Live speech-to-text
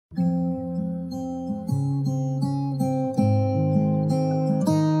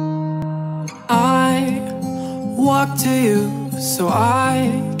talk to you so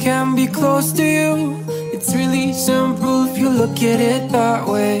I can be close to you. It's really simple if you look at it that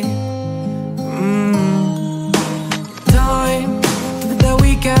way. Time that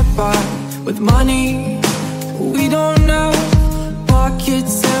we get by with money we don't know.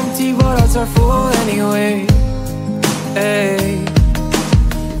 Pockets empty but hearts are full anyway. Hey,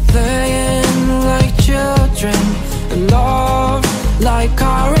 playing like children and love like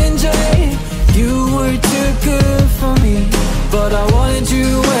R&J. You were too good for me, but I wanted you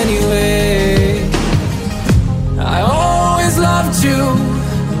anyway. I always loved you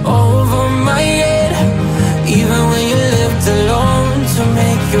over my head, even when you lived alone to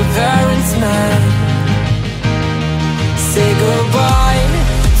make your parents mad. Say goodbye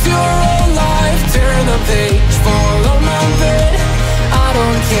to your old life, turn the page, fall on my bed. I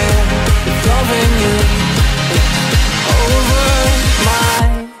don't care if loving you over my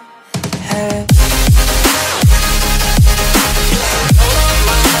head.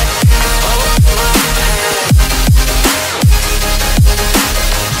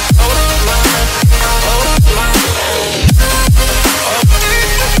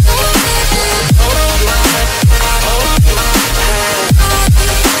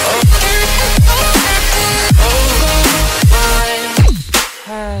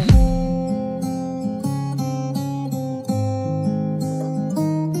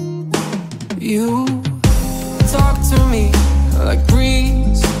 You talk to me like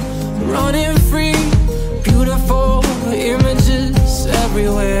breeze, running free, beautiful images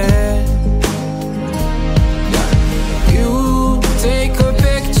everywhere. You take a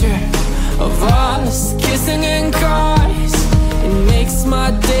picture of us kissing in cars, it makes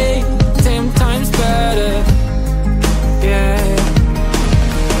my day 10 times better. Yeah,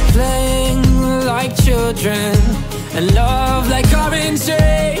 playing like children and love like R&J.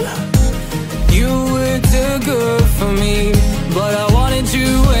 You were too good for me, but I wanted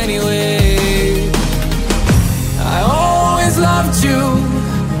you anyway. I always loved you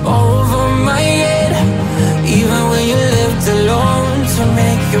over my head, even when you lived alone to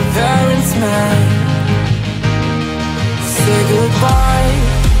make your parents mad. Say goodbye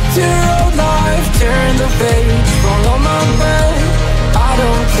to your old life, turn the page, fall on my bed. I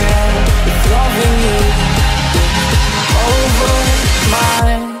don't care if loving you over my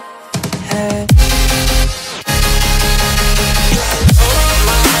head.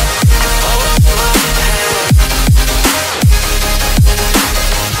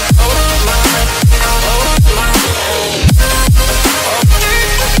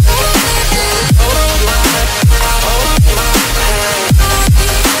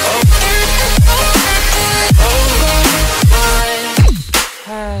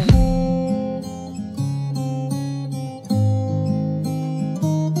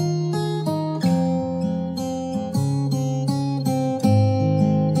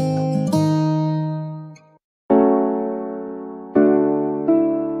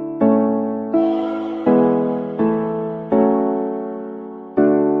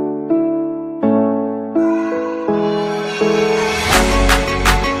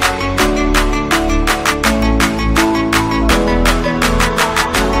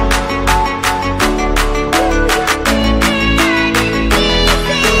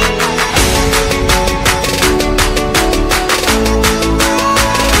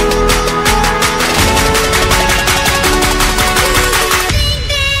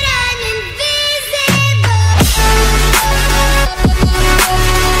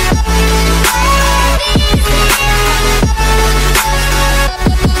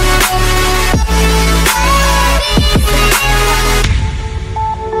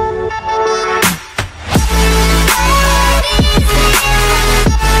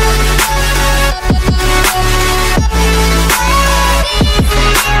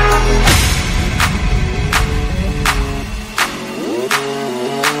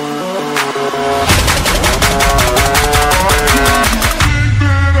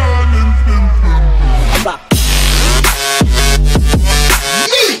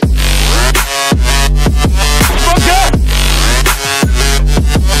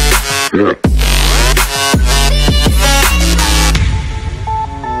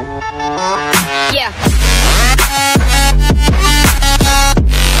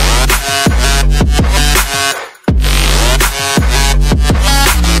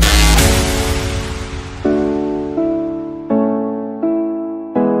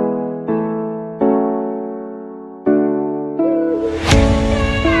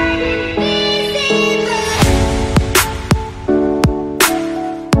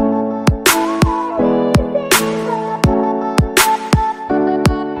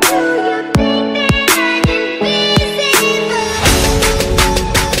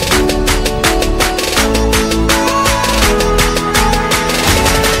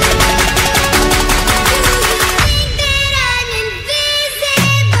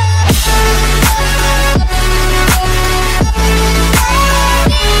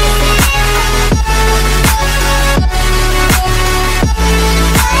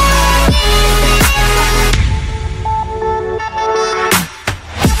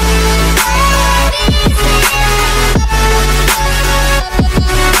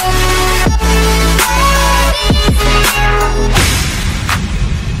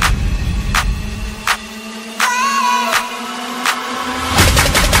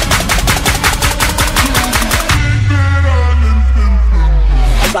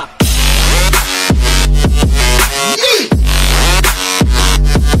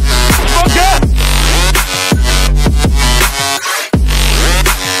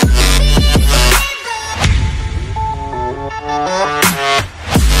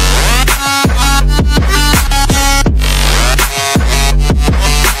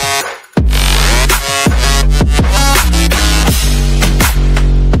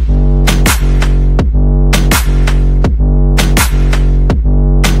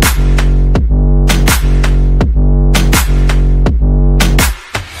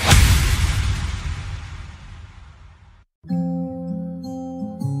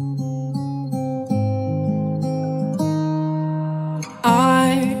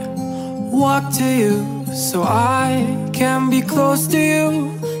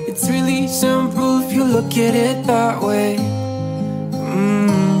 look at it that way.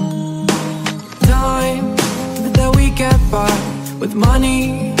 Time that we get by with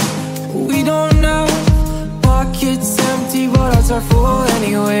money we don't know. Pockets empty but hearts are full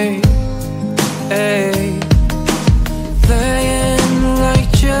anyway.